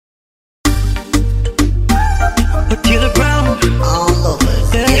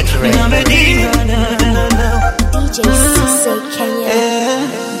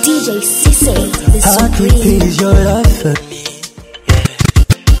your love for me?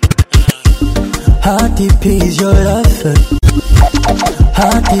 How deep is your love for me?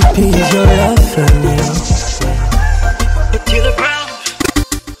 How deep is your love for me? Till the ground,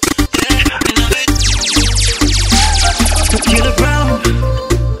 yeah, and I'm it. Till the ground,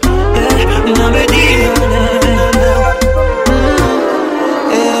 yeah, and I'm it. Yeah.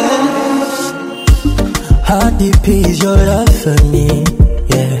 How deep is your love for me?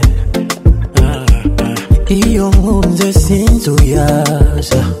 Yeah. Iyo ngunze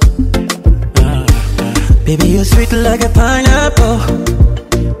sinzuyaza. Baby, you're sweet like a pineapple.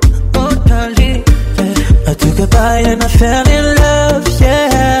 Oh, darling, yeah. I took a bite and I fell in love,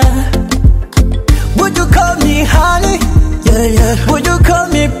 yeah. Would you call me honey? Yeah, yeah. Would you call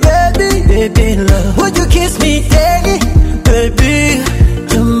me baby? Baby, love. Would you kiss me daily? Baby,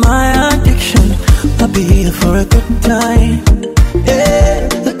 you're my addiction. I'll be here for a good time.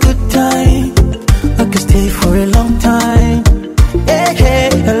 Yeah, a good time. I could stay for a long time.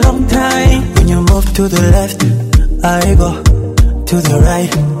 Yeah, a long time. When you move to the left, I go. To the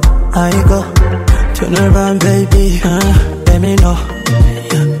right, I go. Turn around, baby, let me know.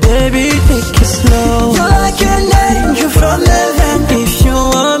 Baby, take it slow. You're like an angel from heaven. If you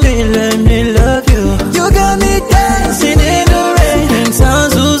want me, let me love you. You got me dancing in the rain. And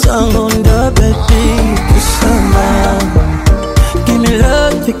sounds who's on the baby. Do some give me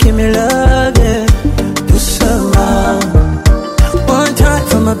love, you give me love, yeah. Do some one time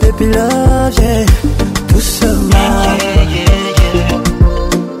for my baby love, yeah. Do some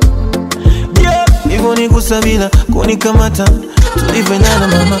Kusabila, kunikamata tulivyoendana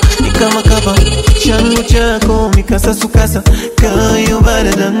mama, ni kama kapa changu chako, mikasa sukasa kayo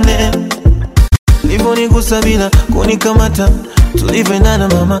baradane. Nivoni kusabila, kunikamata tulivyoendana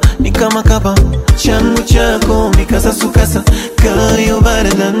mama, ni kama kapa changu chako, mikasa sukasa kayo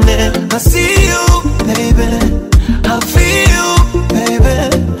baradane. I see you, baby, I feel you, baby,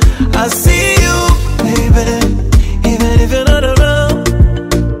 I see you, baby, even if you're not around.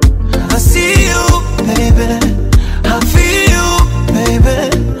 I see you, baby, I feel you, baby,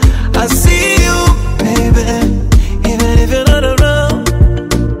 I see you, baby, even if you're not around.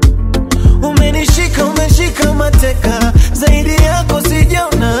 Umenishika, umeshika mateka, zaidi yako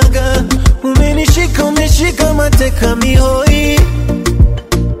sijaonaga. Umenishika, umeshika mateka mihoi.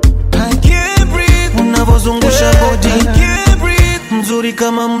 I can't breathe, unavozungusha body. I can't breathe, mzuri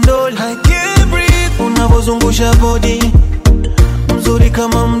kama mdoli. I can't breathe, unavozungusha body, mzuri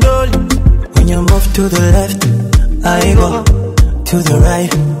kama mdoli. When you move to the left, I go. To the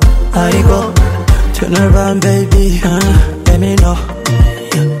right, I go. Turn around, baby, let me know.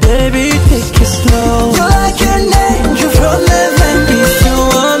 Baby, take it slow. You're like an angel from heaven. If you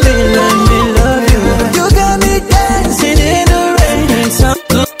want me, let me love you. You got me dancing in the rain. And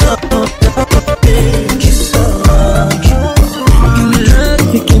something give me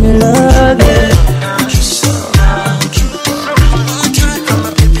love, you give me love, yeah.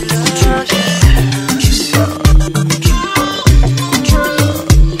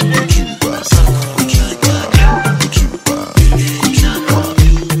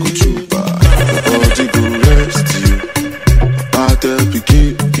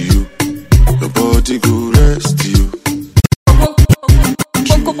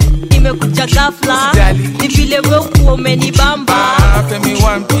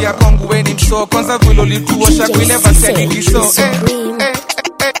 Kwanza vile ulituosha kwile vasi ya kikiso.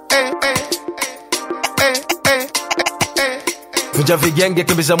 Vunja vigenge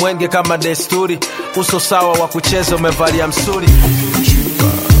kimbiza mwenge kama desturi. Uso sawa wa kucheza umevalia msuri.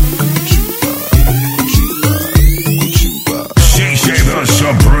 Shisha the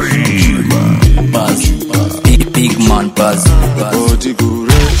Supreme Buzz, big man buzz. Body go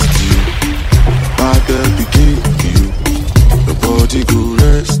rest you. Father begin you. The body go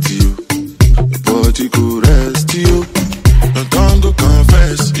rest you. Body go rest you. Your tongue go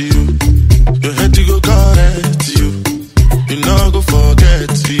confess you. Your head to go correct you. You know go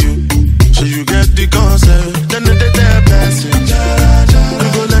forget you. So you get the concept. Then the blessing.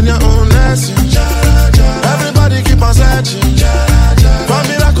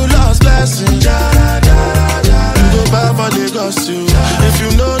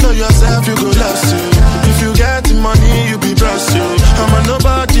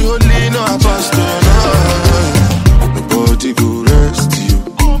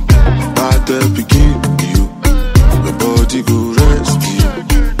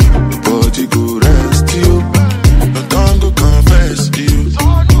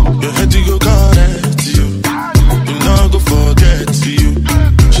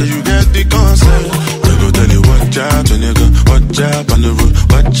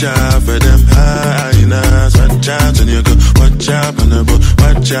 but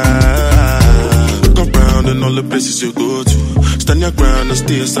watch out. Go round in all the places you go to. Stand your ground and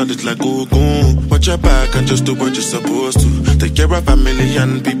stay solid like Ogun. Watch your back and just do what you're supposed to. Take care of family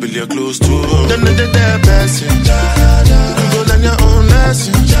and people you're close to. Then they did their best. You go learn your own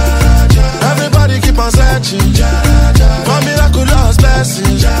lesson. Everybody keep on searching for miraculous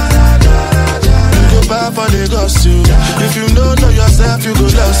blessings. You go back for the gossip. If you don't know yourself, you go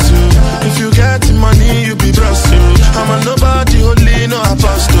lost you. If you get the money, you be blessed you. I'm a nobody, holy, no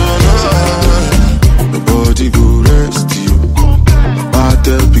apostle, no. Nobody go rest you.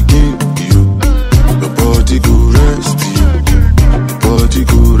 Battle begin you. Nobody go rest you. Nobody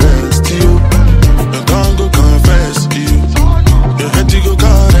go rest you. Your tongue go confess you. Your head to go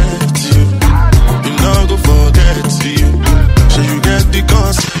correct you. You know go forget you. So you get the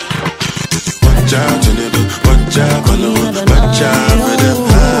concept. Watch out, nigga. Watch out, follow. Watch out for them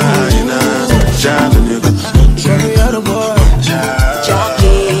hyenas. Watch out, nigga.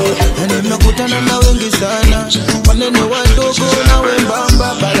 And if nakutana na wengi sana, wanene wadogo na wembamba,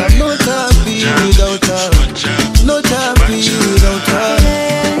 but I'm not happy without her. Not happy without her.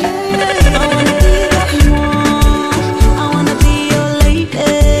 I wanna be that one. I wanna be your lady.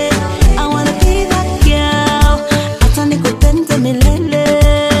 I wanna be that girl. Hata nikupende milele.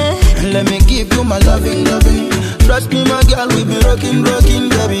 Let me give you my loving, loving. Trust me, my girl, we be rocking, rocking,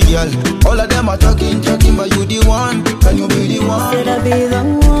 baby girl. All of them are talking, talking, but you the one. Can you be the one? Said I be the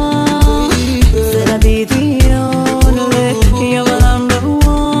one. Said I be the only. You're my number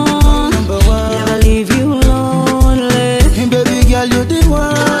one. Never leave you lonely. Baby girl, you the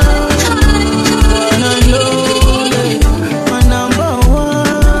one. One and only. My number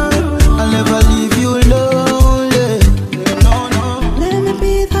one. I'll never leave you lonely. No, no. Let me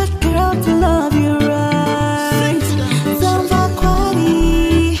be that girl to love you right. Samba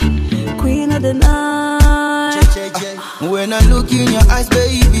Kwani, queen of the night. When I look in your eyes,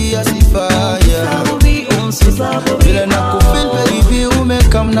 baby, I see fire. Vile nakufeel, baby,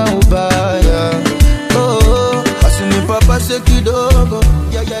 umekam na ubaya. Oh, asinipa se kidogo,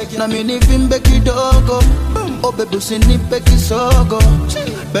 na mimi nivimbe kidogo. Oh, baby, usinipe kisogo.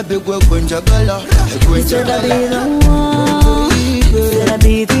 Baby, gwe njagala. Said I be the one. Said I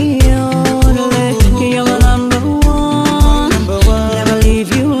be the only. You're my number one. Never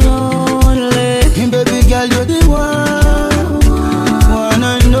leave you lonely. Baby girl, you're the one. One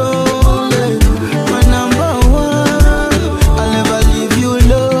and only. My number one. I'll never leave you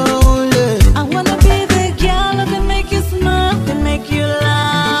lonely. I wanna be the girl that can make you smile, can make you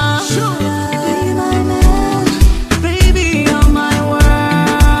laugh. Be my man, baby, you're my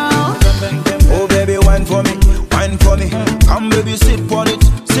world. Oh baby, wine for me, wine for me. Come baby, sit on it,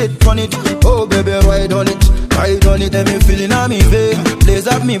 sit on it. Oh baby, ride on it, ride on it. Let me feel it on me vein, blaze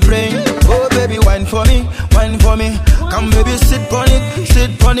up me brain. Oh baby, wine for me, wine for me. Come baby, sit on it,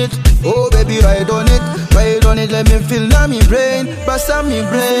 sit on it. Oh baby, ride on it, ride on it. Let me feel it on me brain, bust on me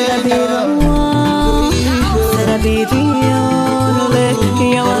brain. Said I be the one. Said I be the only.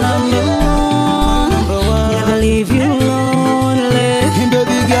 You're my number one. Never leave you lonely.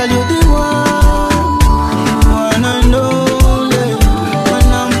 Baby girl, you're the one. One and only. My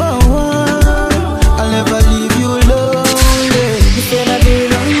number one. I'll never leave you lonely. Said I be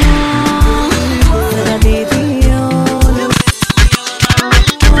the one. Said I be the only.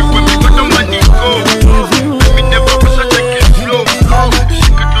 Everywhere we go, the money go. We never rush, I take it slow. She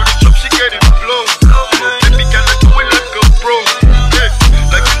could do the shop, she get it flow. Baby girl, I do it like a pro. Yeah,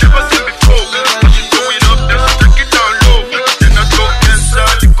 like you never seen before. When she throw it up, then she take it down low. Then I go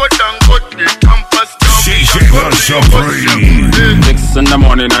inside, she go down, go there, and pass down. Supreme. 6 in the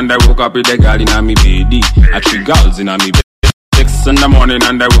morning and I woke up with a girl in me bed. I 3 girls in me bed. 6 in the morning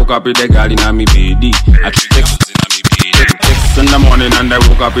and I woke up with a girl in me bed. I 3 girls in me bed. 6 in the morning and I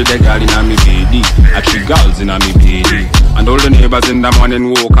woke up with a girl in me bed. I 3 girls in me bed. And all the neighbors in the morning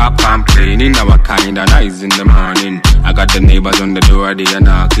woke up complaining. Now I kinda nice in the morning. I got the neighbors on the door, they are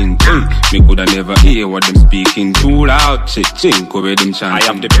knocking. Me coulda never hear what them speaking. Too loud, chink over them chanting. I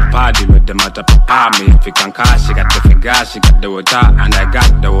have the big party with them at the papa. Me if you can cash, she got the figure, she got the water, and I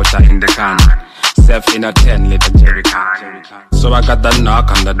got the water in the can. Self in a 10-liter jerry can. So I got the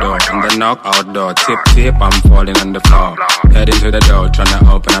knock on the door, and the knock outdoor. Tip, I'm falling on the floor. Heading to the door,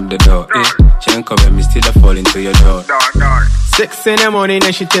 tryna open up the door. Chink over me, still falling to your door. 6 in the morning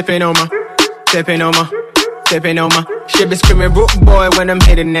and she tipping on my, tipping on my, tipping on my. She be screaming root boy when I'm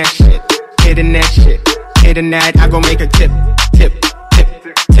hitting that shit, hitting that shit, hitting that. I gon' make her tip, tip, tip,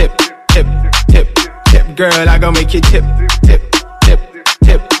 tip, tip, tip, tip. Girl, I gon' make you tip, tip, tip,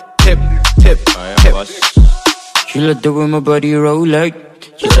 tip, tip, tip, tip. She let the way my body roll like.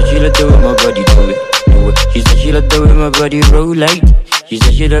 She let the way my body do it, do She said she like the way my body roll like. She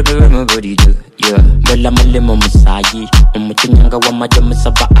said she like the way my body do. Yeah. Well, I'm a limo Masai. I'm a chinyanga wa majama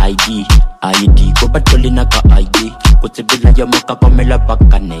saba ID. ID. Go patolina ka ID. Kutibila ya maka pamela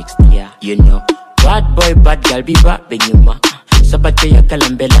baka next year. You know. Bad boy, bad girl, be back, benyuma. Sabate ya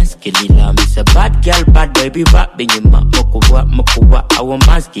kalambela skilila. Miss a bad girl, bad boy, be back, benyuma. Mokuwa, I want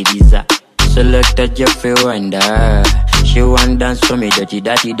maskiliza. Selecta Jeffrey Wonder. She want dance for me, dirty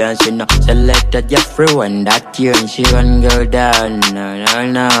dance, you know. Selecta Jeffrey Wonder tune. She want go down, no,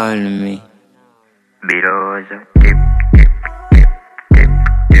 on me. Birosa, tip.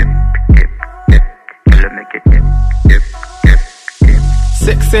 Make it tip.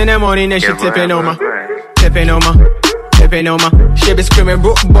 6 in the morning and she tipping on my. She be screaming,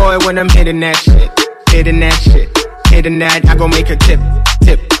 broke boy, when I'm hitting that shit. Hitting that, I gon' make her tip.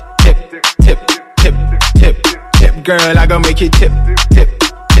 Girl, I gon' make it tip.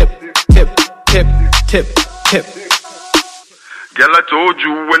 Girl, I told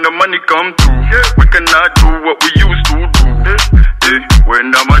you when the money come through, we cannot do what we used to do.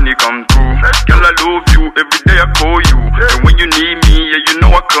 When the money come through, girl, I love you, every day I call you. And when you need me, yeah, you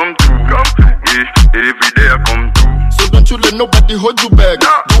know I come through. Every day I come through. So don't you let nobody hold you back.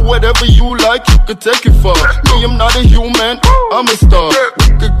 Do whatever you like, you could take it far. Me, I'm not a human, I'm a star.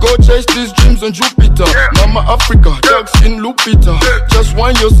 We could go chase these dreams on Jupiter. Mama Africa, dark skin Lupita. Just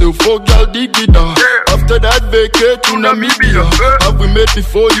wind yourself, oh girl, dig it down. After that, vacate to Namibia. Have we met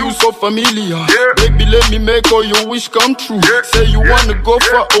before you, so familiar? Baby, let me make all your wish come true. Say you wanna go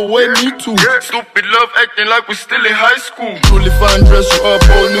far away, me too. Stupid love acting like we're still in high school. Truly fine, dress you up,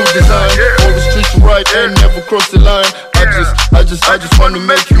 all new design. Always treat you right and never cross the line. I just wanna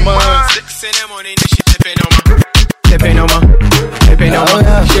make you mine. 6 in the morning and she tipping on my.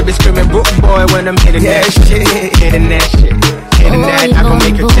 She be screaming, broke boy, when I'm hitting that shit. Hitting that, I gon'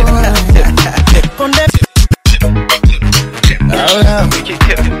 make her tip.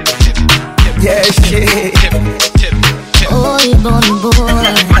 Oi, boy.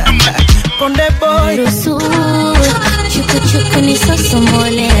 Rusu, chuku ni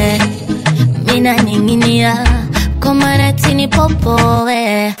sosomole. Mina ninginia, komaratini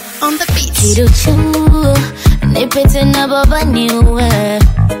popoe. On the beat. Kiruchu, nipete na baba niwe.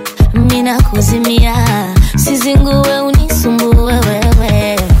 Mina kuzimia, sizinguwe unisumbuwe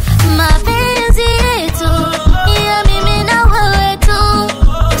wewe. Mapenzi yetu, ya mimi na wewe tu.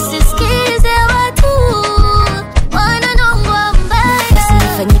 Usisikize watu, wananongwa mbaya.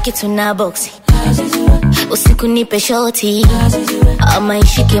 Usinifanye kitu na boxi, usiku nipe shoti, ama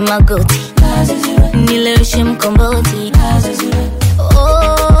ishike magoti, nileweshe mkomboti.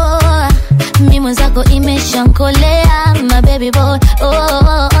 Oh, mimo zako imeshankolea, my baby boy.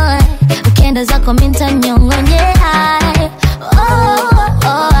 Oh, ukienda zako minta nyongonyea. Oh,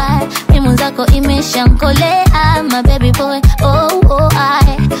 mimo zako imeshankolea, my baby boy. Oh,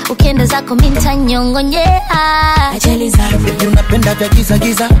 ukienda zako minta nyongonyea. Ajali zangu unapenda vya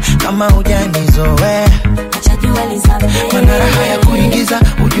giza kama hujanizoea. Mana raha ya kuingiza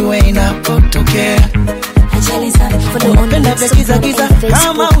ujue inapotokea. Unapenda vya giza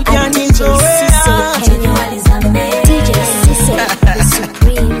kama hujanizoea.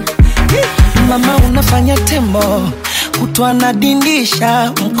 Mama unafanya tembo, kutwa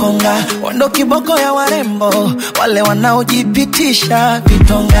nadindisha mkonga. Wando kiboko ya warembo, wale wanaojipitisha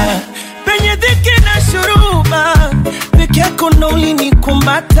vitonga. Penye dhiki na shuruba, peke yako ndo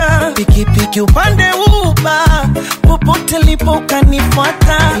ulinikumata. Pikipiki upande uba, popote lipo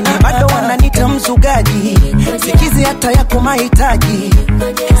ukanifuata. Bado wananita mzugaji, sikizi hata yako mahitaji.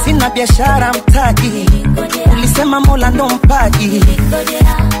 Sina biashara mtaji, ulisema Mola ndo mpaji.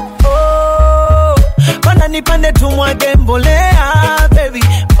 Bana nipande tumwage mbolea, baby.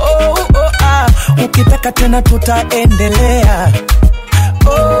 Ukitaka tena tutaendelea.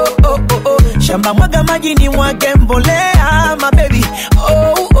 Shamba mwaga maji ni mwage mbolea, my baby.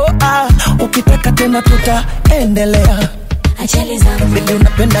 Ukitaka tena tutaendelea. Ajali zangu baby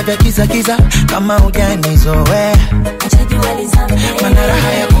unapenda vya giza kama hujanizoea. Mana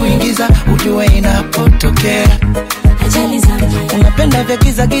raha ya kuingiza ujue inapotokea. Ajali zangu unapenda vya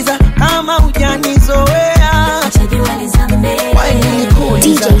giza kama hujanizoea. Why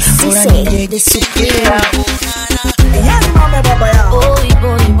nilikuuliza unanijisikia. Yes mama baba ya. Oi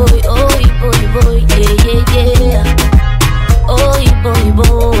boy, yeah. Oi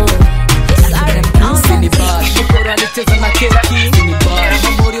boy. Sini bash, ukora nicheza na keki. Sini bash,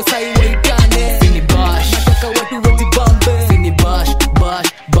 mamorio sai waitane. Sini bash, nataka watu wote bambe. Sini bash.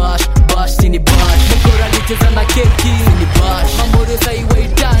 Sini bash, ukora nicheza na keki. Sini bash, mamorio sai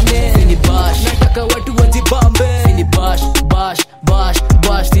waitane. Sini bash, nataka watu wote bambe. Sini bash.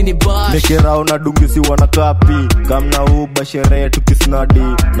 Sini bash. karao na dungisiwa na kapi kamna uba sherehe tukisnadi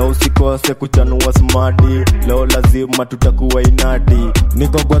na usikose kuchanua smadi leo lazima tutakuwa inadi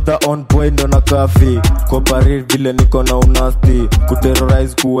niko gwata on point ndo na kafi koparate vile niko na unasti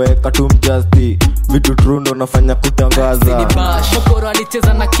kuterrorize kuweka tumjusti vitu true ndo nafanya kutangaza Sinibash mokoro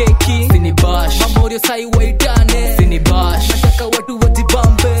alicheza na keki Sinibash mamorio sai waitane Sinibash nataka watu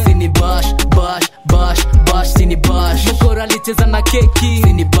wajibambe Sinibash bash bash bash Sinibash mokoro alicheza na keki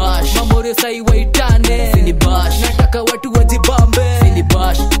Sinibash mamorio sai waitane Sinibash nataka watu wajibambe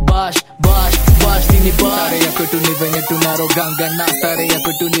Sinibash bash bash bash Sinibash stare yako tu ni venye tunaroganga na stare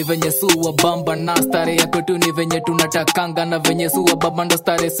yako tu ni venye suwa bamba na stare yako tu ni venye tunatakanga na venye suwa bamba ndo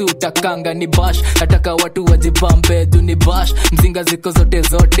stare si utakanga ni bash nataka watu wajibambe juu ni bash mzinga ziko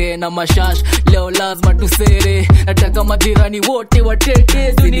zote na mashash leo lazima tusere nataka majirani wote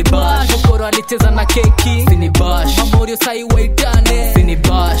watete Sini bash mokoro alicheza na keki Sini bash mamorio sai waitane Sini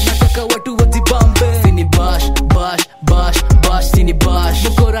bash nataka watu wajibambe Sini bash bash bash bash Sini bash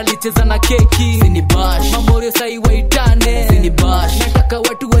mokoro alicheza na keki Sini bash mamorio sai waitane Sini bash nataka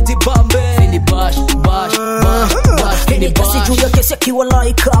watu wajibambe Sini bash bash bash bash Sini bash juu ya kesi akiwa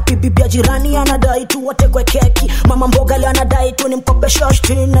like up bibi ya jirani anadai tu watekwe keki mama mboga li anadai tu ni mkope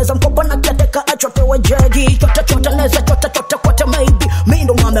shashti neza mkopa na kiateka achote wajegi chota neza chota kwate maybe mi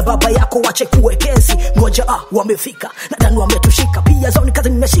ndo mame baba yako wache kuwe kesi ngoja wamefika nadhani wametushika pia zao ni kazi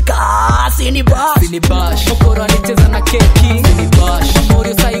nimeshika Sini bash mokoro alicheza na keki Sini bash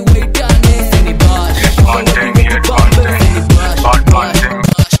mamorio sai waitane Sini bash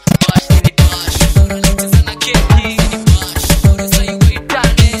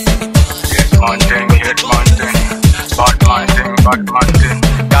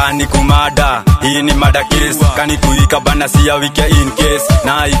Kani kumada, hii ni mada case Kani kuika bana siya wike in case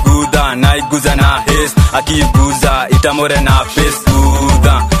Na iguza na haste Akiiguza itamore na face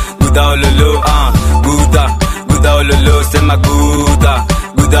Guda ololo, guda ololo Sema guda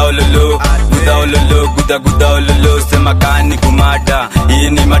ololo Guda ololo Sema kani kumada, hii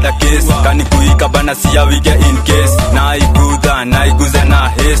ni mada case Kani kuika bana siya wike in case Na iguza na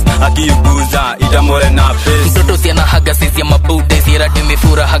haste Akiiguza itamore na face mtoto siana haga sisi ya mabude sirati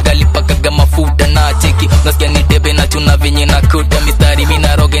mifura haga lipakaga mafuta na cheki nasikia ni debe na chuna venye na kuta mistari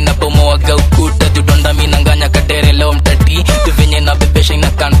mina roge na bomo waga ukuta judonda mina nganya katere leo mtati tu venye na bebesha ina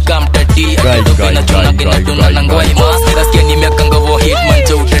kanka mtati akidobe na chuna gina duna na ngwai mas nasikia ni miaka ngovo hitman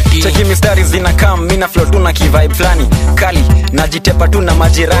cho utati cheki mistari zina kam mina flow tuna kivibe flani kali najitepa tu na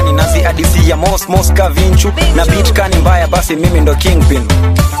majirani nazi adisi ya mos ka vinchu na beat kani mbaya basi mimi ndo kingpin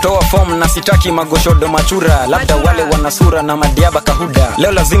toa form na sitaki magoshodo machura labda wale wanasura na madiaba kahuda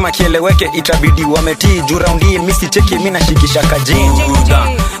leo lazima kieleweke itabidi wametii juu raundi misi cheki mina shikisha kajini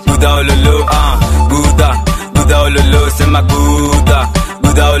guda ololo guda ololo sema guda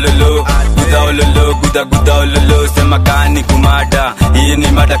ololo guda ololo sema kani kumada hii ni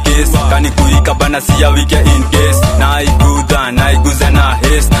mada case kani kuika bana siya wike in case na iguza na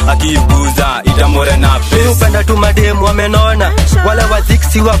haste akiiguza itamore na face upenda tu mademu wamenona wale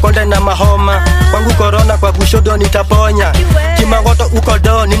waziksi wakonde na mahoma kwangu corona kwa kushodo nitaponya kimangoto uko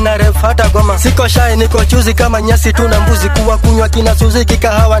do nina ref hata goma siko shy niko chuzi kama nyasi tu na mbuzi kuwa kunywa kina suzi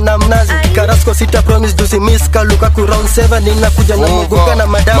kikahawa na mnazi karasko sita promise juicy miss kaluka ku round 7 ninakuja na muguka na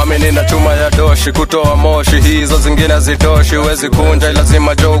madamu mami nina chuma ya doshi kutoa moshi hizo zingine zitoshi wezi kunja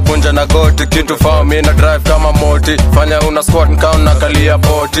lazima jo kunja na goti kitu fao mina drive kama moti fanya una squat nkaun na kalia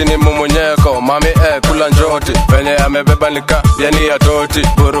boti ni mumunyeko mami kula njoti penye amebeba nika yani ya toti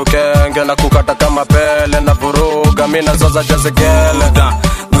burukenge na kukata kama pele na vuruga mina zoza jazegele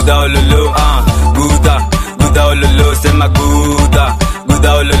guda ololo guda ololo sema guda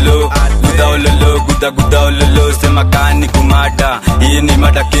ololo guda ololo sema kani kumada hii ni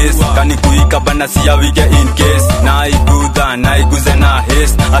mada case kani kuika bana siya wike in case na iguza na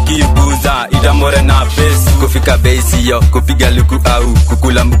haste akiiguza itamore na face kufika base yo kupiga luku au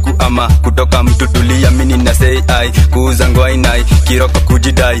kukula mbuku ama kutoka mtutulia mini na say ai kuuza ngwai nai kiroko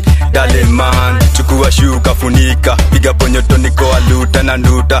kujidai dale man chukua shuka funika piga ponyoto niko aluta na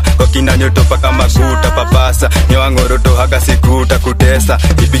nduta kwa kina nyoto paka makuta papasa nyawangoroto haka sikuta kutesa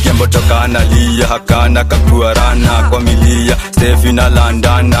ipige mbotoka analia hakana kakuarana kwa milia Steffi na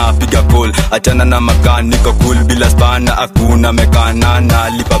landana piga call achana na makaniko cool bila spana hakuna mekanana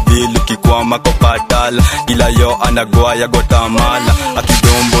lipa bill kikwama kwa patala ila yo anagwaya gotamala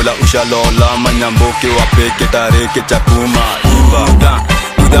akidombola ushalola manyamboke wapeke tareke chakuma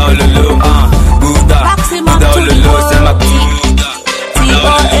guda ololo guda ololo sema guda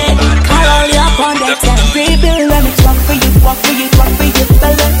T.O.A. Carol up on that time baby let me talk for you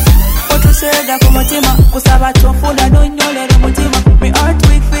fella otusega ku mutima kusaba chofunda nonyolera mutima me heart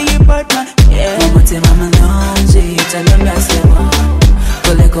weak for you but my mutima malonji utalonga sema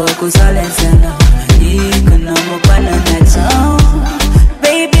koleko kusale sana ikono mopana nacho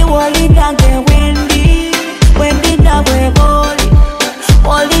baby wali dange Wendy nawe boli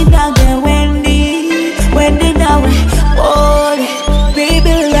wali dange Wendy nawe boli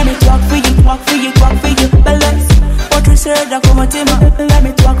baby let me talk for you balance what you said that come mutima let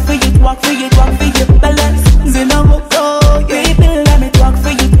me talk for you balance zinamo baby let me talk for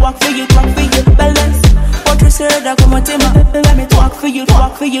you balance what you said that come mutima let me talk for you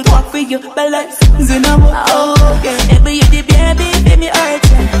balance zinamo baby you the baby me hurt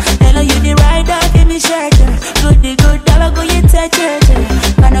hello you the rider give me shelter good dollar go you touch it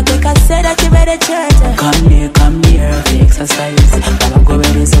kinda quick I said that you better charge come near exercise I'ma go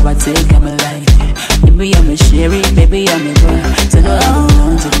ready so I take my life baby I'm a sherry baby I'm a boy to no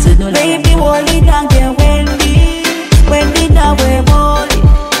baby wally down get Wendy nawe boli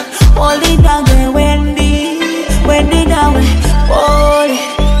wally down get Wendy nawe boli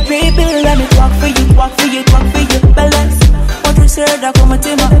baby let me talk for you balance what you said that come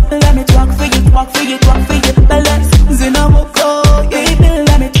mutima let me talk for you balance zinamo baby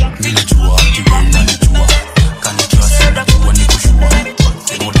let me talk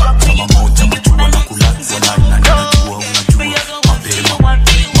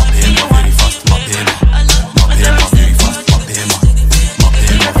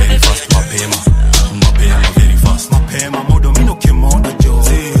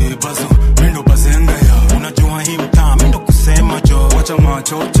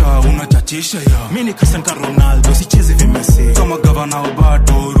chocha unachatisha ya mimi Cristiano Ronaldo sichezi vimesi kama gavana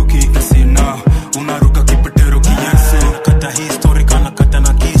bado ruki kisina unaruka kipetero kiasi kata historia na kata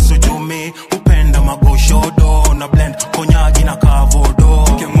na kisu jumi upenda magoshodo na blend konyaji na kavodo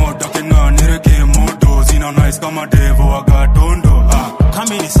kemoda kenanireke modo zina nice kama devo agatondo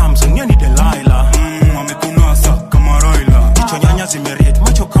kama ni Samsung yani Delilah amekunasa kama Roila kichwa nyanya zimeriet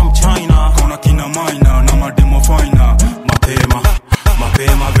macho kama China kuna kina maina na mademo fina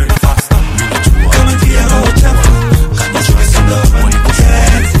mapema very fast kama tia roho chafu kama sura wani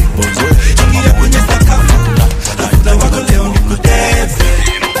kudance ingia kwenye sakafu tafuta wako leo ni kudance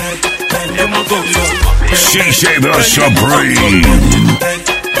pende mgongo Shisha the Supreme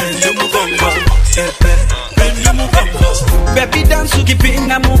baby dance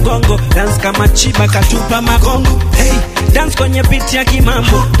ukipinda mugongo dance kama chiba katupa magongo hey dance kwenye beat ya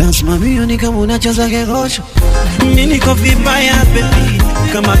kimambo dance mamio ni kama unacheza kegosho mimi niko vibaya baby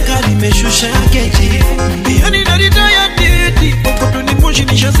kama kali meshusha keji yani narita ya didi uko tunimushi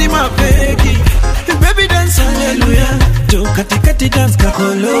nishazima peki baby dance hallelujah to katikati dance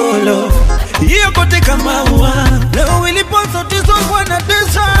kakololo hiyo kote kama ua leo ilipozo tizo kwa na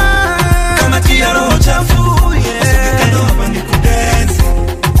desa kama tia roho chafu yeah hapa ni kudance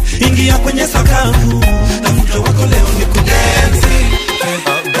ingia kwenye sakafu tafuta wako leo ni kudance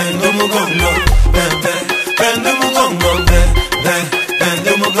bendo mugongo bendo mugongo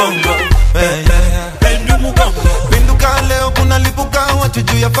bendo mugongo bendo mugongo Pinduka leo kuna lipuka watu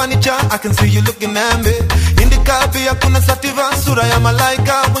juu ya furniture I can see you looking at me Indika pia kuna sativa sura ya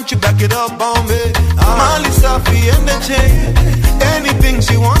malaika won't you back it up on me Mali safi and the chain anything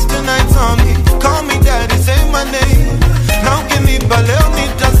she wants tonight's on me call me daddy say my name now ukinipa leo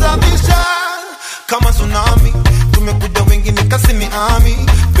nitasafisha kama tsunami tumekuja wengi nikasini ami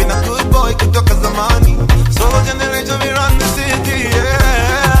been a good boy kutoka zamani so generation we run the city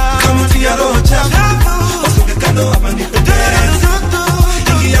yeah kama tia roho chafu usuke kando hapa ni kudance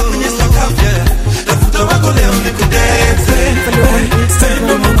ingia kwenye sakafu yeah tafuta wako leo ni kudance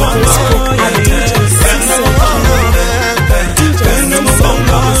bendo mugongo bendo mugongo bendo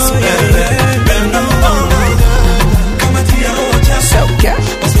mugongo bendo mugongo kama tia roho chafu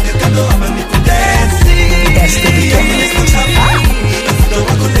usuke kando hapa ni kudance ingia kwenye sakafu tafuta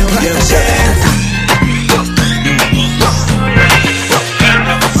wako leo ni kudance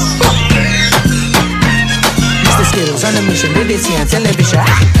Skittles on a mission, did this here on television.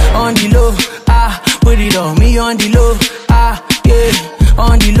 On the low, put it on me on the low, yeah.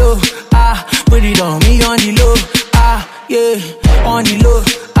 On the low, put it on me on the low, yeah. On the low,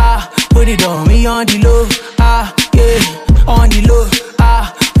 put it on me on the low, yeah. On the low,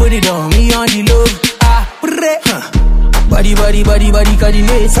 put it on me on the low, Body coordinate. Body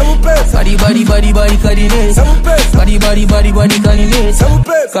coordinate. Body coordinate.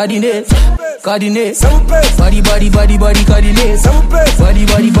 Coordinate.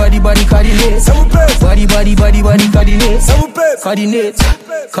 Body coordinate.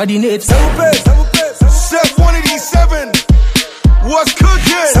 Coordinate. Step 187. What's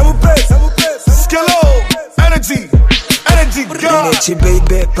cooking? Skillo. Energy.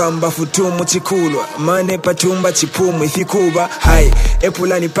 chibeibe pamba futumu chikulwa mane patumba chipumu ifikuba hai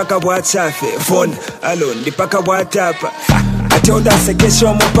epulani paka wachafe phone alone paka watapa Atoda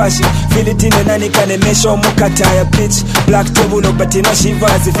sekesho mupashi Filitine nani kanemesho mukataya bitch Black table batina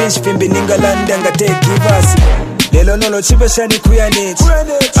shivazi Fish pimbi ningalanda nga take vasi Lelo nolo chibeshani kuyanit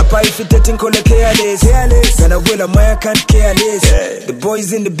Apa ifiteti nkole careless Gana wila maya can't care less The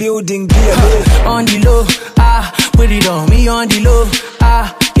boys in the building be a On the low, put it on me on the low, yeah.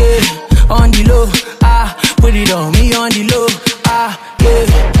 On the low, put it on me on the low, yeah.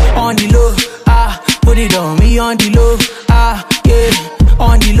 On the low, put it on me on the low, yeah.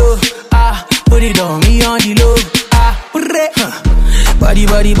 On the low, put it on me on the low, Body,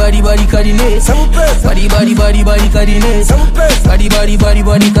 body, body, body, coordinate. Body, body, body, body, coordinate. Body, body, body,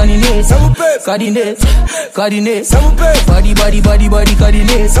 body, coordinate. Coordinate, coordinate. Body, body, body, body,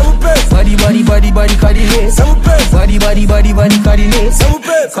 coordinate. Body, body, body, body, coordinate. Body, body, body, body, coordinate.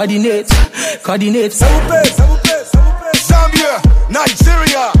 Coordinate, coordinate. Zambia,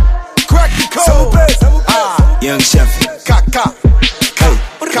 Nigeria, crack the code. Young chef, kaka.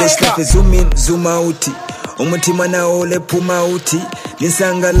 This life is zoom in, zoom out. Umutima na ole puma uti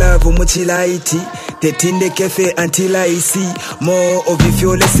Linsanga love umuchilaiti Tetinde kefe until I see More of you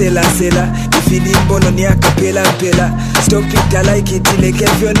fiole sela sela Ifili mbono ni akapela pela Stop it I like it ile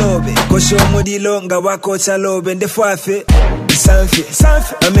kefyo nobe Kosho modilo nga wako chalobe Ndefuafe Sanfe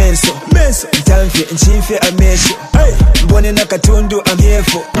Amenso Ntanfe Nchimfe amesho Mbone na katundu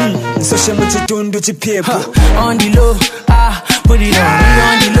amyefo Nsoshe mchitundu chipiepo On the low, put it on me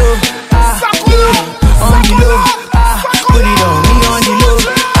on the low, yeah. On the low, put it on me on the low,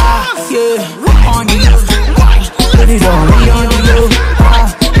 yeah. On the low, put it on me on the low,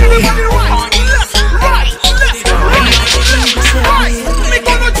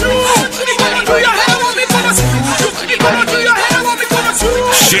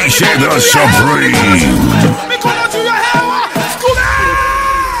 Shisha the Supreme.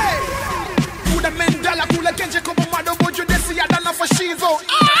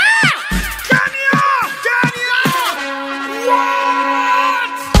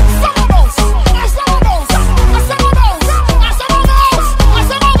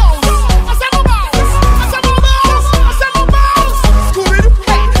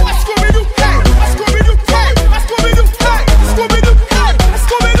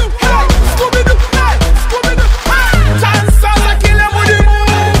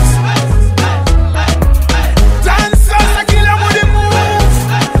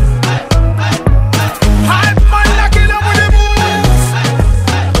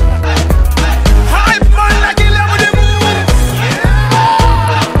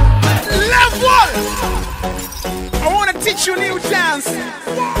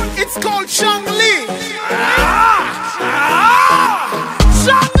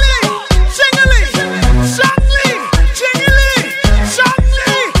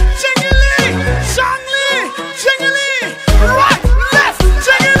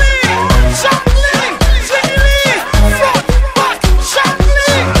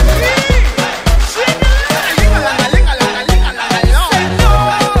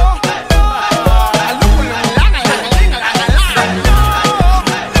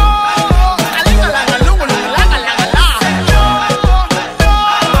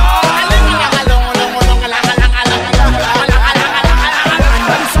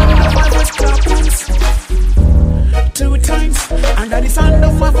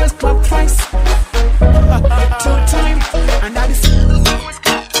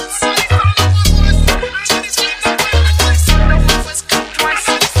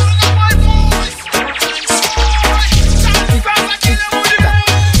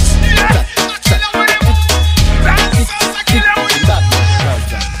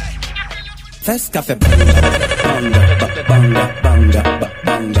 First cafe banga banga banga banga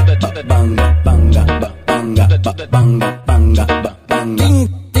banga banga banga banga banga banga ding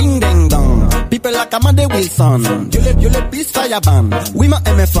ding ding dong. People like Amade Wilson. You le plus fire ban. Oui ma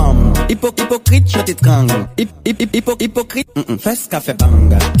aime femme. Hypocrite je t'étrangle. Hypocrite. First cafe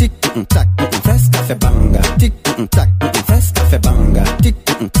banga. Tic tac. First cafe banga. Tic tac. First cafe banga. Tic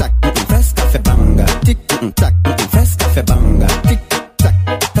tac. First cafe banga. Tic tac. First cafe banga. Tic tac.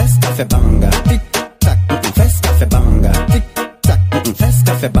 First cafe banga. Tic tac. First cafe banga. Tic tac. First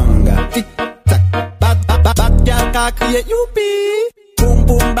cafe banga. Tic tac. Bad girl ka crier youpi. Boom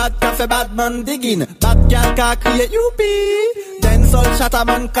boom bad cafe bad man digging. Bad girl ka crier youpi. Den sol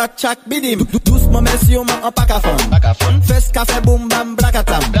chataman ka chak bidim. Doucement messieurs man en pack à fond. First cafe boom bam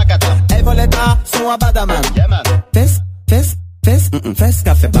blakatam. Et voleta son à badaman. First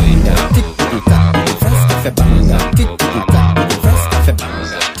cafe banga. Tic tac. First cafe banga. Tic tac.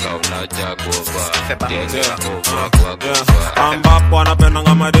 ambapo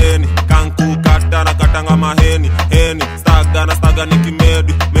anapendanga madeni kanku kata na katanga maheni heni staga na staga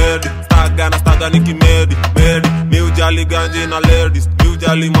nikimedi medi staga nikimedi medi miujali ganji na ladies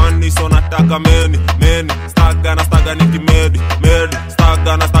miujali money so nataka meni staga na staga nikimedi medi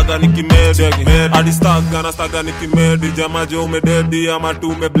staga nikimedi medi hadi staga nikimedi jamaje umededi ama tu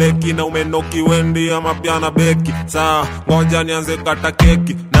umebleki na umenoki wendi ama piana beki saa ngoja nianze kata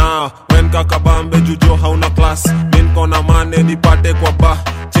keki na wen kakabambe jujo hauna class niko na mane nipate kwa ba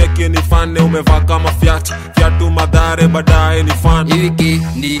cheki ni fane umevaa kama fiatu madhare baadaye ni fan wiki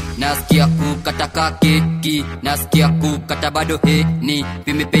ni nasikia kukata keki nasikia kukata bado ni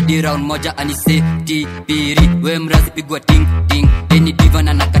vimepedi round moja aniseti piri we mrazi pigwa ting ting eni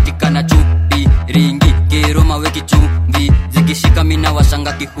divana na katika na chupi ringi kiroma weki chumvi zikishika mina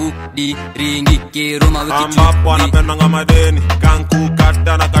washanga kihudi ringi kiroma weki chumvi ambapo anapendanga madeni kanku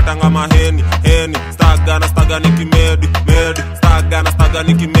kata na katanga maheni heni staga nikimedi staga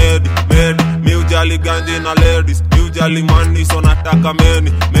nikimedi miujali ganji na ladies miujali money so nataka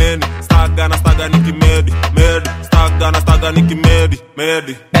meni staga nikimedi staga nikimedi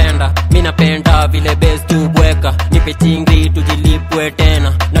penda mina penda vile best tubweka nipe chingri tujilipwe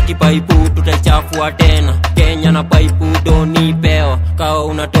tena na kipaipu tutaichafua tena Kenya na paipu donipewa kao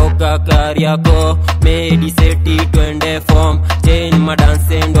unatoka kari yako medi seti twende form chain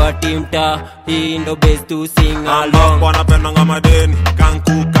madanse ndo atimta hii ndo best to sing along ambapo anapendanga madeni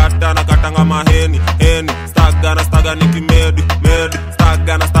kanku kata na katanga maheni heni staga nikimedi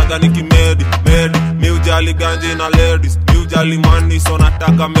staga nikimedi miujali ganji na ladies miujali money so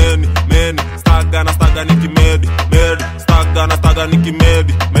nataka meni staga nikimedi staga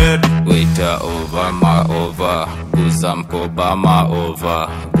nikimedi waiter over ma over guza mkoba ma over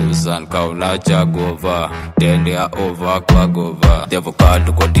guza nkauna jagova tendea over kwa gova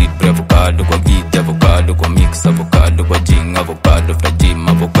avocado kwa deep avocado kwa git avocado kwa mix avocado kwa jing avocado after gym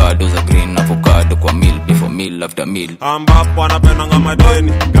avocado za green avocado kwa meal before meal after meal ambapo anapendanga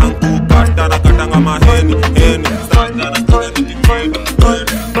madeni kanku kata na katanga maheni heni staga nikimedi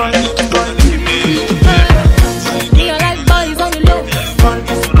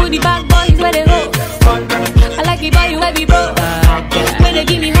Booty bag boys where they go. I like it by you every bro. When they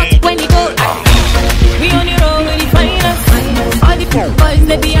give me hot when you go. We on the road with the finest. All the boys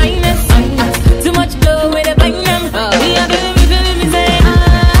they behind us. Too much blow with the bang them. We are feeling me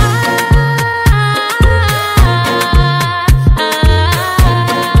say.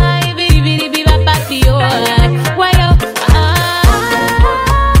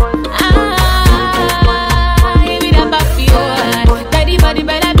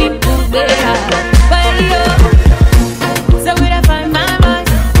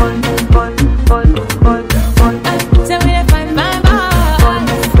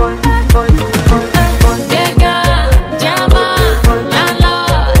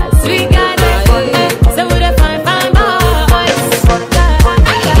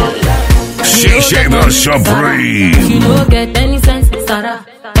 The Supreme. You don't get any sense, Sarah.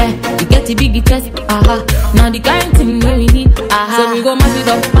 You get the biggie chest, now the kind thing we need, So we go mash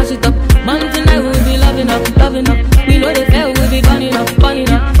it up. One tonight we'll be loving up. We know they fail, we'll be burning up.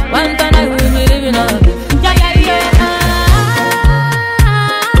 One tonight we'll be living up.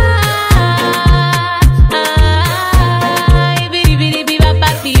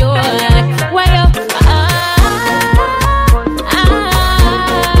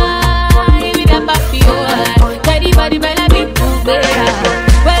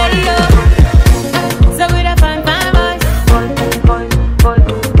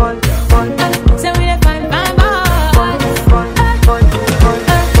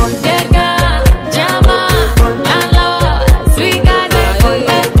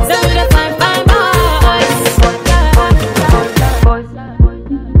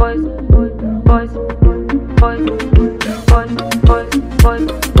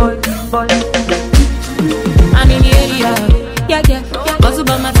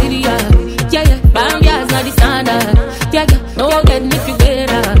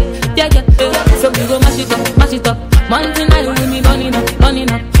 One tonight we'll be burning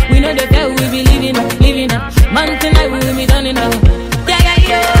up. We know the fail, we'll be living up. One tonight we'll be burning up.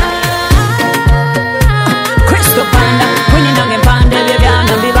 Crystal Panda, when you don't get panda, baby, I'm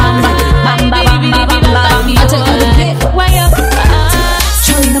gonna be bamba. I take you to the pit, way up.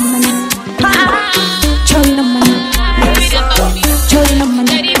 Chori no money, chori no money, chori no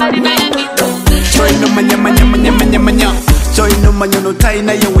money. Choi no manyo no tai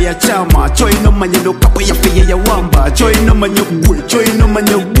na yewe ya chama. Choi no manyo no kapo ya feye ya wamba. Choi no manyo gwe, choi no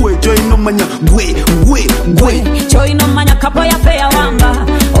manyo gwe, choi no manyo gwe. Choi no manyo kapo ya feye ya wamba.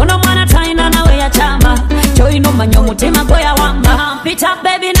 Ono mana tai na we ya chama. wamba choino manyo mutima goya wamba pita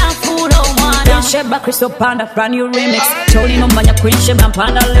baby na fulo mwana sheba Crystal Panda brand new remix choino manya queen sheba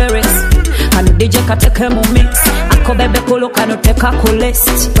panda lyrics kanu DJ kateke mu mix ako bebe kulo kanu teka ku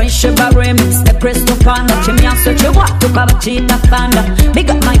list queen sheba remix the Crystal Panda chimyanso chwa tukabachita panda big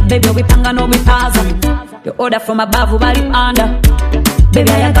up my baby we panga no mipaza you order from above bali under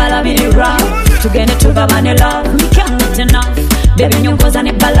baby I gotta be rough to get it to the money love me can't get enough baby nyongoza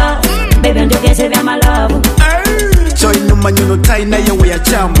ni bala baby ndogeze vya my love Choi no manyo no tai na ya ya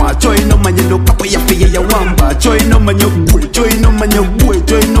chama Choi no manyo no papa ya fiye ya wamba Choi no manyo gwe Choi no manyo gwe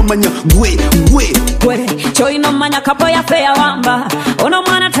Choi no manyo gwe Choi no manya kapo ya fe ya wamba Ono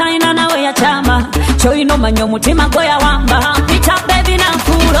mwana tai na we ya chama Choi no manyo mutima go ya wamba Pita baby na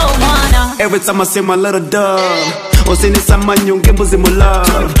fulo mwana Every time I say my little dove Osini sama nyonge mbuzi mo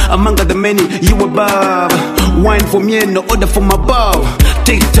love Among the many you above Wine for me no order from above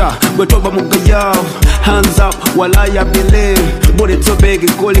TikTok gwetoba mugayaw Hands up while I believe Body too big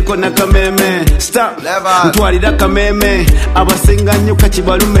koli kona kameme Stop Ntwarira kameme Abasinga nyuka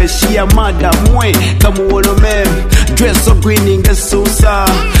chibalume Shia mada mwe kamuolome Dress so green inge susa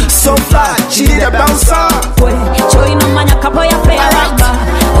So fly, she need a bouncer Choi no manya kapo ya fe ya wamba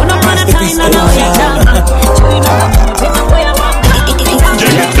Ono mwana taina na we ya chama Choi no manya mutima go ya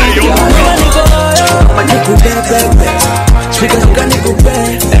wamba Shika nikupe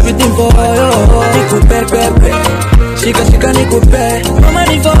everything for you. Nikupe pepe. Shika nikupe mama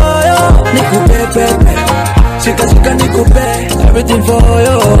ni for you. Nikupe pepe. Shika nikupe everything for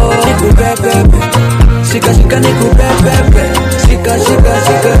you. Nikupe pepe. Shika nikupe pepe. Shika.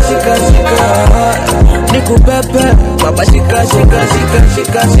 Nikupe pepe. Baba shika.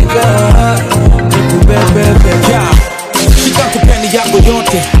 Nikupe pepe. Yeah. Shika kupeni yako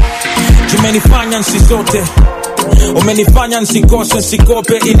yote. Jumenifanya nsisote. Umenifanya nsikose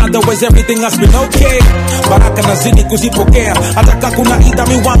nsikope. In other words everything has been okay. Baraka nazidi kuzipokea. Hata kakuna ida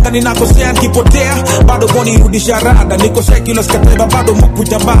miwanga ninakosea nkipotea. Bado wanirudisha rada. Niko secular skateba bado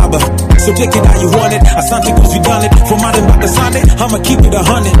mkuja baba. So take it how you want it. Asante cause you done it. From Monday back to Sunday I'ma keep it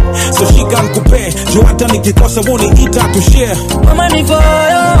 100. So shika nkupe. Jo hata nikikosa woni ita to share. Mama ni for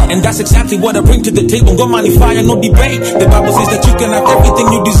you. And that's exactly what I bring to the table. Go money fire no debate. The Bible says that you can have everything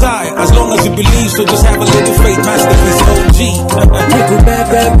you desire as long as you believe. So just have a little faith. Masterpiece OG. Nikupe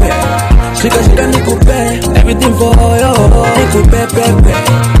pepe. Shika nikupe everything for you. Nikupe pepe.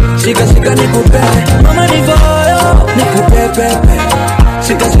 Shika nikupe mama ni for you. Nikupe pepe.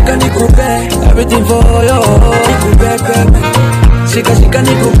 Shika nikupe everything for you. Nikupe pepe. Shika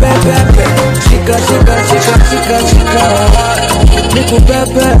nikupe pepe. Shika. Nikupe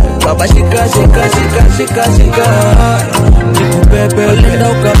pepe. Baba shika. Nikupe pepe. Linda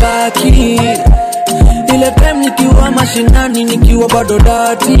ukabaki. Ile time nikiwa mashinani nikiwa bado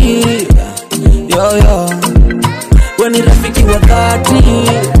dati. Yo. Weni rafiki wa dhati.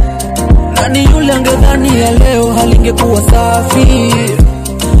 Nani yule angedhani ya leo halingekuwa safi.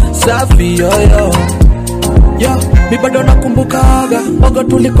 Yo, mi bado nakumbukaga Oga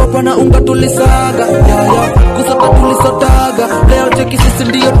tulikopa na unga tulisaga. Yo, kusaka tulisotaga. Leo cheki sisi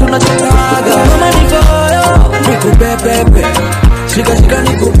ndiyo tunachotaga. Mama ni foyo nikupe pepe. Shika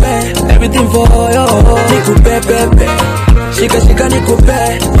nikupe everything for you. Nikupe pepe. Shika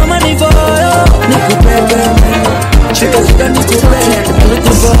nikupe mama ni for you. Nikupe pepe. Shika nikupe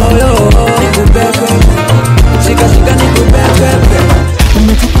everything for you. Nikupe pepe. Shika nikupe pepe.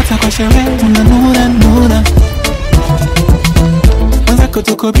 Umetupata kwa sherehe unanuna. Wenzako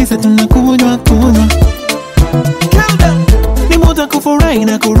tuko bize tunakunywa. Ni muda kufurahi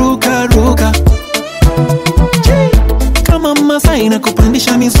na kuruka. Kama Masai na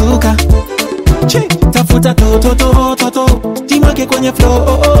kupandisha mizuka. Tafuta toto jimwake kwenye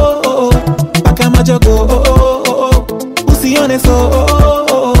flow. Paka majogo usione so.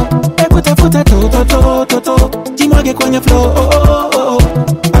 Ebu tafuta toto jimwake kwenye flow.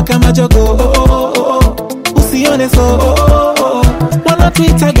 Paka majogo usione so.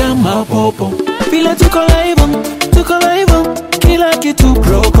 Wanatuitaga mapopo. Vile tuko live kila kitu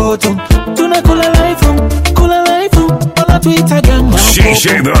prokoto. Tunakula live wanatuitaga mapopo.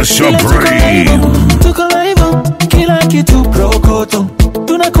 Shisha the Supreme. Tuko live kila kitu prokoto.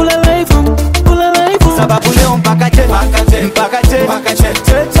 Tunakula live. Sababu leo mpakache.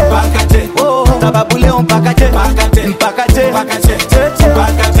 Sababu leo mpakache.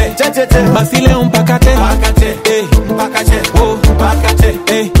 Basi leo mpakate.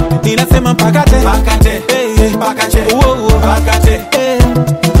 Ninasema mpakate.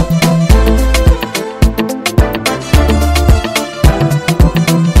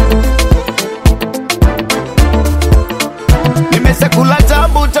 Nimesekula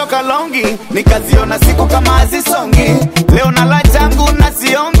tabu toka longi nikaziona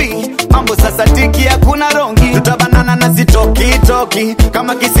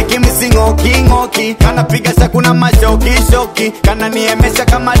shoki, kana piga sakuna mashoki shoki, kana niemesha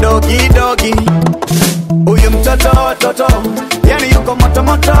kama dogi dogi. Uyu mtoto toto, yani yuko moto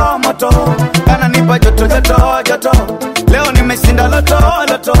moto moto, kana nipa joto joto joto, leo nimeshinda loto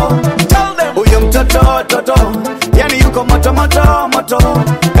loto. Uyu mtoto toto, yani yuko moto moto moto,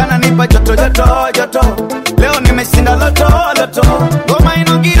 kana nipa joto joto joto, leo nimeshinda loto loto. Ngoma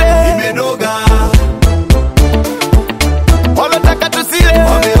inogire imenoga, wala taka tusile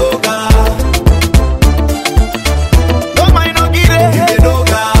wameoga. Ngoma inogire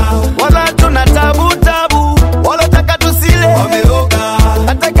imenoga, wala tuna tabu tabu, wala taka tusile wameoga.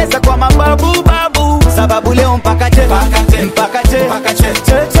 Atakesa kwa mababu babu, sababu leo mpakache mpakache mpakache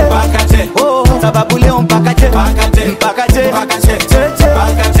cheche mpakache. Oh, sababu leo mpakache mpakache mpakache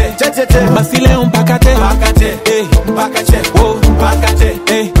cheche cheche. Basi leo mpakache mpakache mpakache oh mpakache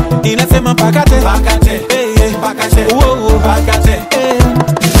inasema mpakache mpakache mpakache oh mpakache.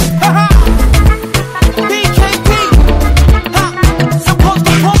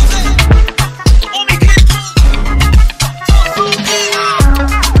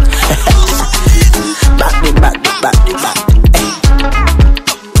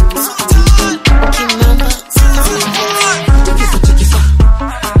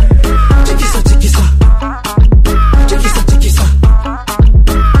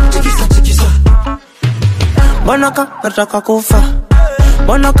 Bonaka nataka kufa,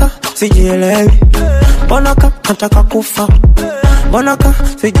 bonaka sijielewi, bonaka nataka kufa, bonaka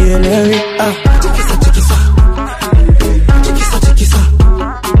sijielewi. Tikisa tikisa, tikisa tikisa,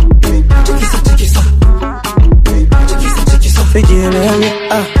 tikisa tikisa, tikisa tikisa, sijielewi.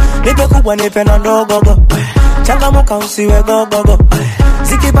 Nipe kubwa nipe na ndogogo, changamuka usiwe gogogo,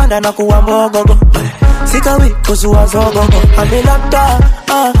 zikipanda na kuwa mbogogo, sikawi kuzua zogogo. Aminata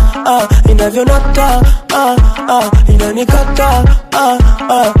inavyonata inanikata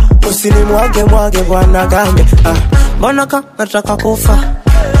usinimwage mwage bwana gambe. Bonaka nataka kufa,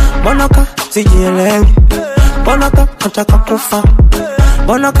 bonaka sijielewi, bonaka nataka kufa,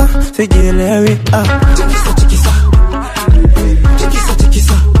 bonaka sijielewi. Tikisa tikisa, tikisa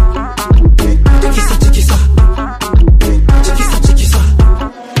tikisa, tikisa tikisa, tikisa tikisa.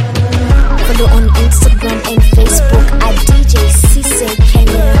 Follow on Instagram and Facebook at DJ Cisse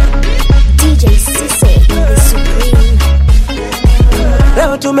Kenya. DJ Cisse the Supreme.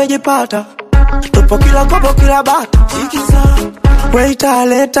 Leo tumejipata, tupo kila kopo kila bata. Tikisa, weita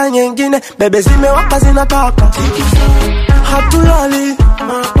leta nyingine, bebe zimewaka zinataka. Tikisa, hatulali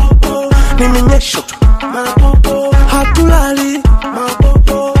mapopo, ni minyesho tu mapopo. Hatulali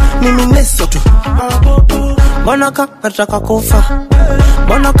mapopo, ni mineso tu mapopo. Bonaka nataka kufa,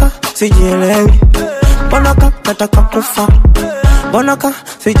 bonaka sijielewi, bonaka nataka kufa, bonaka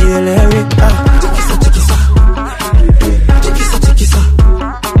sijielewi. Tikisa tikisa, tikisa tikisa,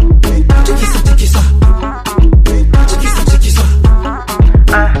 tikisa tikisa, tikisa tikisa.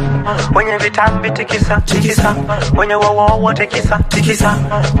 Wenye vitambi tikisa tikisa, wenye wawawa tikisa tikisa,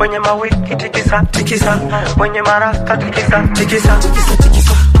 wenye mawiki tikisa tikisa, wenye marasta tikisa tikisa, tikisa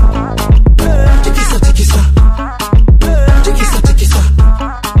tikisa, tikisa tikisa, tikisa tikisa,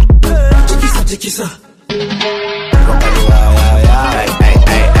 tikisa tikisa.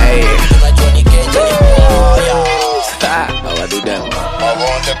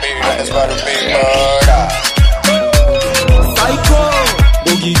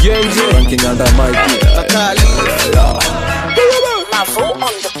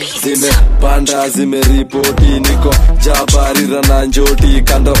 Zimepanda zimeripoti, niko Jabarira na Njoti,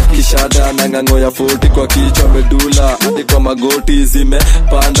 kando kishada na ng'ang'o ya 40, kwa kichwa medula hadi kwa magoti.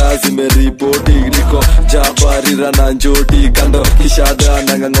 Zimepanda zimeripoti, niko Jabarira na Njoti, kando kishada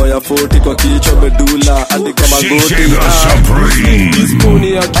na ng'ang'o ya 40, kwa kichwa medula hadi kwa magoti.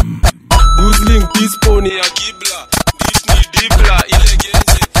 Guzling tisponi ya kibla, Disney dibla ile genje.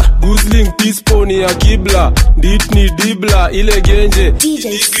 Guzling tisponi ya kibla, Disney dibla ile genje.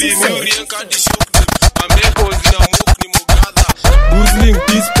 Guzling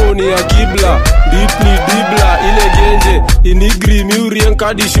tisponi ya kibla, Disney dibla ile genje. Inigri miurien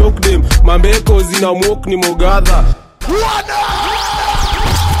kadi shock them, mambeko zina mok ni mogadha.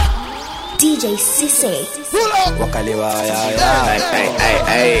 DJ Cisse wakalewa ya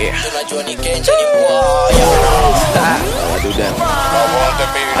tunajua ni kenje ni mwaya waduda I want to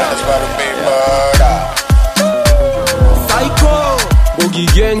be that's about to be murder. Psycho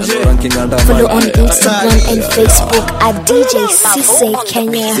Ogigenje. Follow on Instagram and Facebook at DJ Sise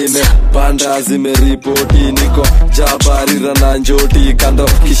Kenya. Zimepanda zimeripoti niko Jabarira na njoti kando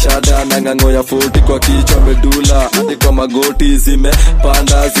kishada na ngango ya 40 kwa kichwa medula hadi kwa magoti.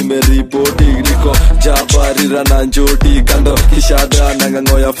 Zimepanda zimeripoti niko Jabarira na njoti kando kishada na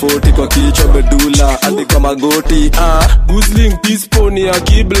ngango ya 40 kwa kichwa medula hadi kwa magoti. Gusling tisponi ya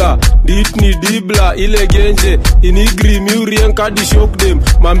kibla dit ni dibla ile genje inigri miurien kadi shock them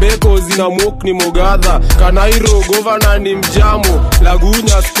mambeko zina mok ni mogadha Kanairo governor ni mjamo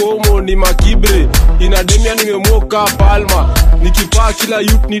Lagunya skomo ni makibre inademia nimemoka Palma nikipaa kila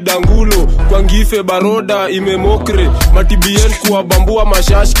youth ni dangulo kwa ngife baroda imemokre matibien kuwa bambua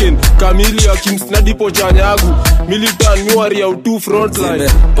mashashken kamili ya kimsnadipo chanyagu militan miwari ya utu frontline.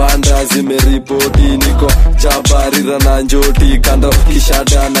 Zimepanda zimeripoti niko Jabarira na njoti kando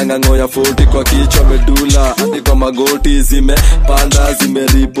kishada na ngango ya 40 kwa kichwa medula hadi kwa magoti. Zimepanda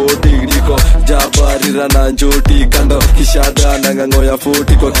zimeripoti niko Jabarira na njoti kando kishada na ngango ya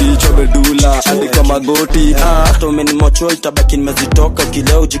 40 kwa kichwa medula hadi kwa magoti. Hata umenimocho itabaki nimezitoka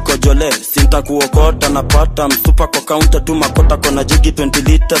kileo jikojole sinta kuokota napata msupa kwa counter tu makota kona jigi 20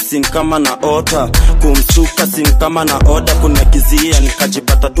 liters sin kama na ota kumsuka sin kama na oda kunakizia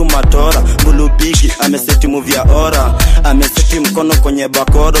nikajipata tu matora bulubigi ameseti move ya ora ameseti mkono kwenye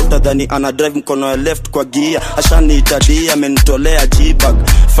bakora utadhani ana drive mkono ya left kwa gear ashani itadia amenitolea jibag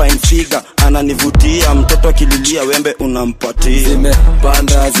fine figure ananivutia mtoto akililia wembe unampatia.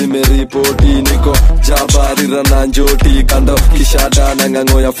 Zimepanda zimeripoti niko Jabarira na njoti kando kishada na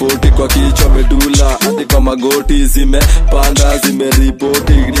ngango ya 40 kwa kichwa medula hadi kwa magoti. Zimepanda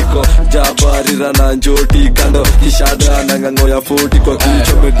zimeripoti niko Jabarira na njoti kando kishada na ngango ya 40 kwa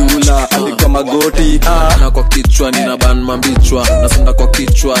kichwa medula hadi kwa magoti. Na kwa kichwa nina ban mambichwa nasonda kwa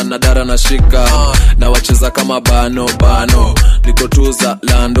kichwa na dara na shika na wacheza kama bano niko tuza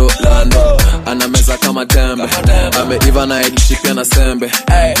lando anameza kama tembe ameiva na edishipia na sembe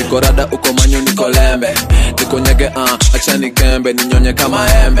niko rada uko manyo niko lembe niko nyege achani kembe ninyonye kama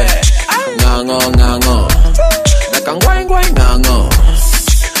embe ngango nakangwaingwai ngango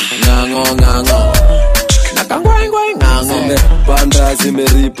nakangwaingwai ngango. Zimepanda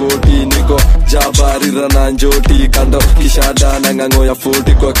zimeripoti niko Jabarira na njoti kando kishada na ngango ya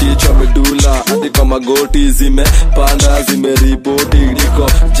 40 kwa kichwa medula hadi kwa magoti. Zimepanda zimeripoti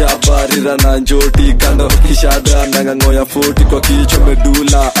niko Jabarira na njoti kando kishada na ngango ya 40 kwa kichwa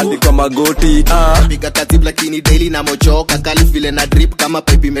medula hadi kwa magoti. Piga katibu lakini daily na mochoka kali vile na drip kama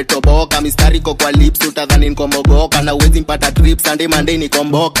pipe imetoboka mistari kwa lips utadhani niko mogoka na uwezi mpata trip Sunday Monday niko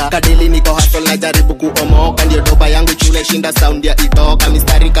mboka kadeli niko hustle na jaribu kuomoka ndio doba yangu chule shinda sound ya itoka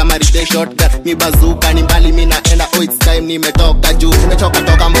mistari kama ride shotgun mi bazuka ni mbali mi naenda it's time nimetoka juu nimechoka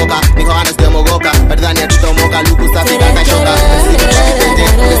toka mboka niko ana sio mogoka badani ya tutomoka luku safi kata shoka tenje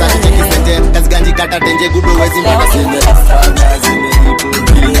pesa cheki tenje kazi ganji kata tenje gudu wezi mpaka sime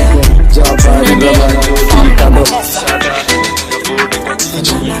Jabarira na njoti kando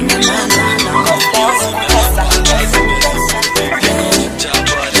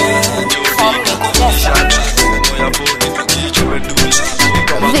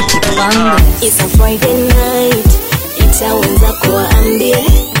It's a Friday night, itaanza kuambie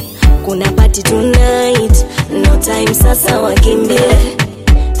kuna party tonight, no time sasa wakimbie.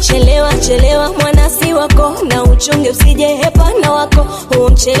 Chelewa mwanasi wako na uchunge usije hepana wako, huo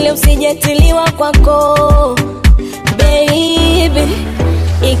mchele usijetiliwa kwako. Baby,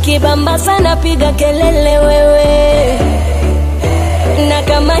 ikibamba sana piga kelele wewe, na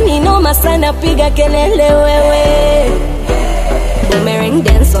kama ni noma sana piga kelele wewe. Boomerang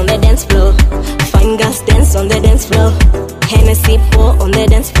dance on the dance floor, fine girls dance on the dance floor, Hennessy pour on the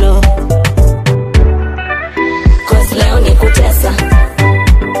dance floor. Cause leo ni kutesa,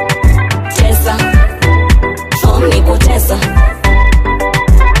 tesa, form ni kutesa.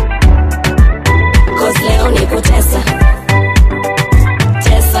 Cause leo ni kutesa,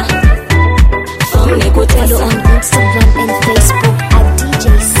 tesa, form ni kutesa. Follow on Instagram and Facebook at DJ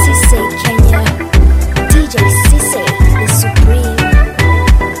Sise Kenya. DJ Sise the Supreme.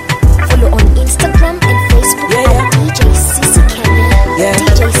 Follow on Instagram and Facebook at DJ Sise Kenya.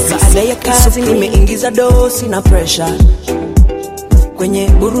 DJ Sise the kazi nimeingiza dosi na pressure kwenye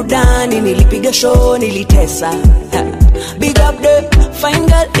burudani nilipiga show nilitesa. Big up the fine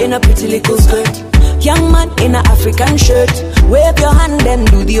girl in a pretty little skirt, young man in a African shirt. Wave your hand and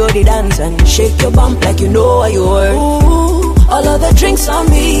do the odi dance and shake your bump like you know what you were. Ooh, all of the drinks on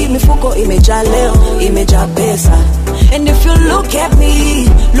me, mifuko imejaa leo, imejaa pesa. And if you look at me,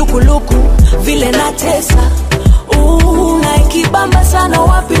 luku vile natesa. Ooh, na ikibamba sana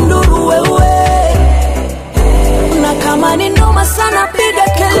wapi nduru wewe. na kama ni noma sana piga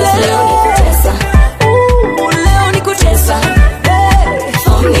kelele. Leo nikutesa, leo nikutesa,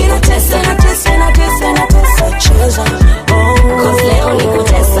 ninatesa, natesa, natesa, natesa, cheza, cause leo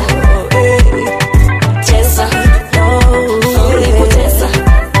nikutesa, cheza, nikutesa.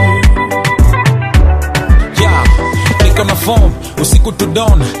 Yeah, niko na form usiku to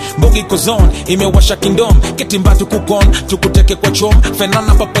dawn, mbogi kozon imewasha kingdom, ketimba tukukon tukuteke kwa chom,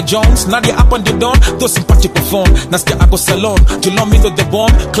 Fenana Papa Jones, Nadia up on the dawn, those sympathetic perform, nasikia ako salon, Julomindo the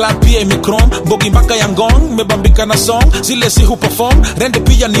bomb, club pia imikrom, mbogi mpaka yangong, mebambika na song, zile si hu perform, rende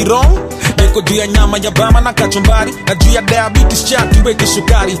pia ni wrong, niko juu ya nyama ya bama na kachumbari, na juu ya diabetes chati weki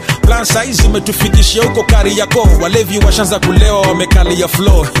sukari, plan size imetufikishia huko kari yako, walevi washanza kulewa wamekali ya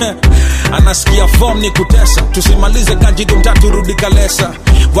flow, anasikia form ni kutesa, tusimalize kanjido mtatu rudi kalesa,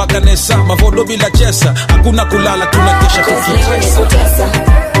 wakanesa mavodo bila chesa, hakuna kulala tunakesha tukitesa.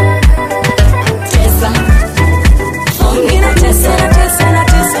 Tesa, ninatesa, natesa,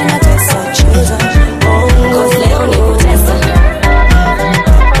 natesa, natesa, cheza, cause leo nikutesa,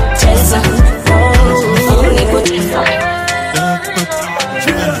 cheza, nikutesa.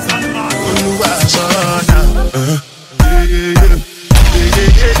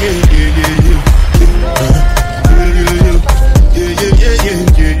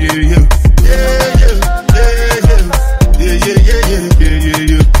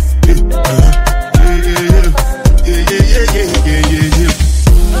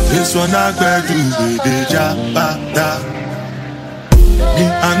 This one I got to be the jabata. Me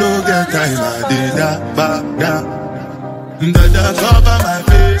I no get time I did that bada. Dada cover my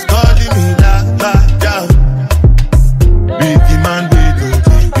face, calling me that bada. Big man we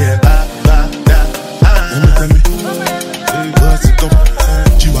don't get bada. Tell me, what's it up?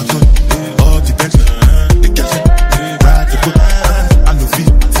 You are good, all the bench. The cash, ride the book. I no fee,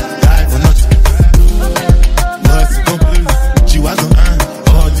 die for nothing. What's it up? You are good.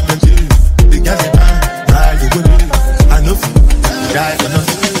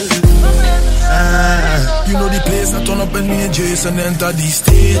 You know the place, I turn up and me and Jason enter the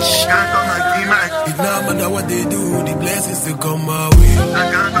stage. It no matter what they do, the blessings to come my way.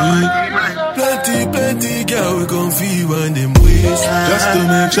 Plenty, girl, we gon' feel when them ways. Just to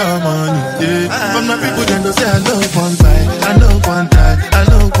make sure money, yeah. But my people then don't say I love one side, I love one time, I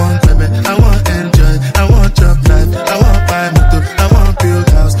love one baby. I want enjoy, I want job life, I want buy motor, I want build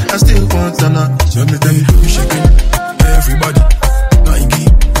house, I still want to know. So me tell you, we shaking everybody. Nike,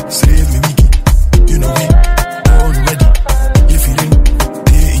 slave me Mickey. You know we born ready. You feeling,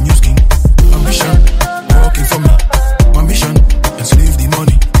 they in your skin. Ambition, working for me. My mission, enslave the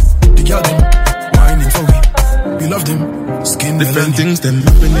money. The girl them, whining for we. We love them, skin different things them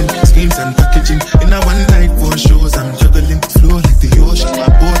happening, schemes and packaging. In a one night for shows, I'm juggling. Flow like the ocean, my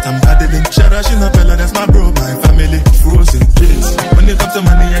boat I'm paddling. Sharashi na fella, that's my bro, my family. Frozen place. When it comes to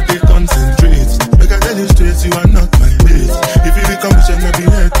money, I take concentrate. Like I tell you straight, you are not my mate. If you become rich, I'll be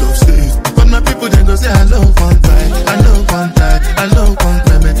head of state. But my people then go say I love one time, I love one time, I love one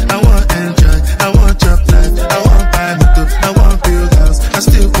payment. I want enjoy, I want job life, I want buy motor, I want build house, I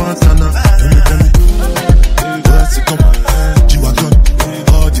still want to know. Tell me, what's it come? You are gone,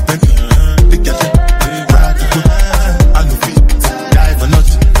 all depend. The cat, ride the boat. I know feet, die for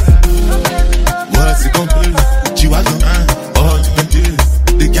nothing. What's it come? You are gone, all depend.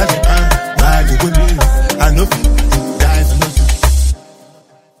 The cat, ride the boat. I know feet, die for nothing.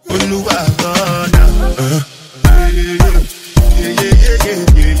 Oluwa gonna,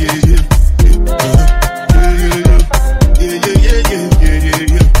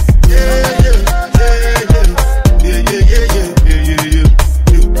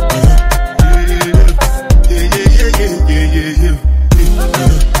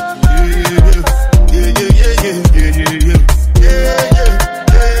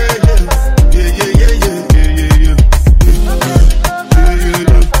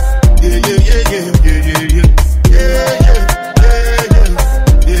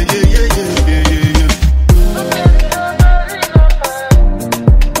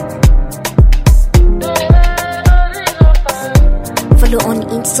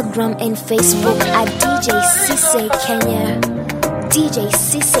 Instagram and Facebook at DJ Cisse Kenya. DJ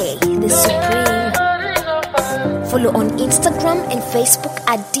Cisse the Supreme. Follow on Instagram and Facebook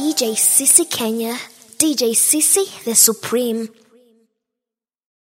at DJ Cisse Kenya. DJ Cisse the Supreme.